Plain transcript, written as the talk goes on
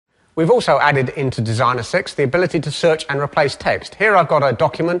We've also added into Designer 6 the ability to search and replace text. Here I've got a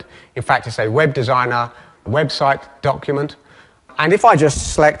document. In fact, it's a Web Designer website document. And if I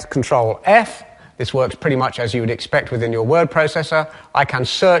just select Control F, this works pretty much as you would expect within your word processor, I can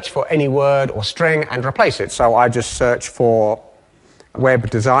search for any word or string and replace it. So I just search for Web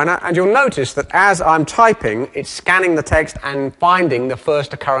Designer, and you'll notice that as I'm typing, it's scanning the text and finding the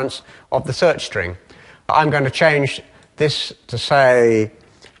first occurrence of the search string. I'm going to change this to say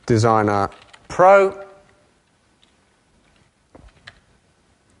Designer Pro.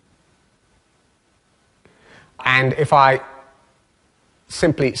 And if I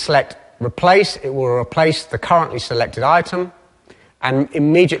simply select Replace, it will replace the currently selected item and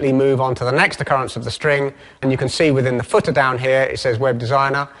immediately move on to the next occurrence of the string. And you can see within the footer down here, it says Web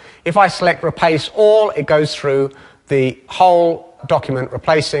Designer. If I select Replace All, it goes through the whole document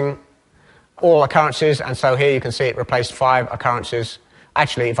replacing all occurrences. And so here you can see it replaced 5 occurrences.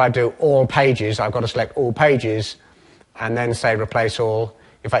 Actually, if I do all pages, I've got to select all pages and then say Replace All.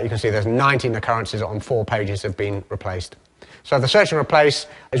 In fact, you can see there's 19 occurrences on 4 pages have been replaced. So the search and replace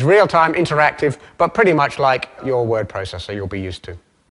is real-time, interactive, but pretty much like your word processor you'll be used to.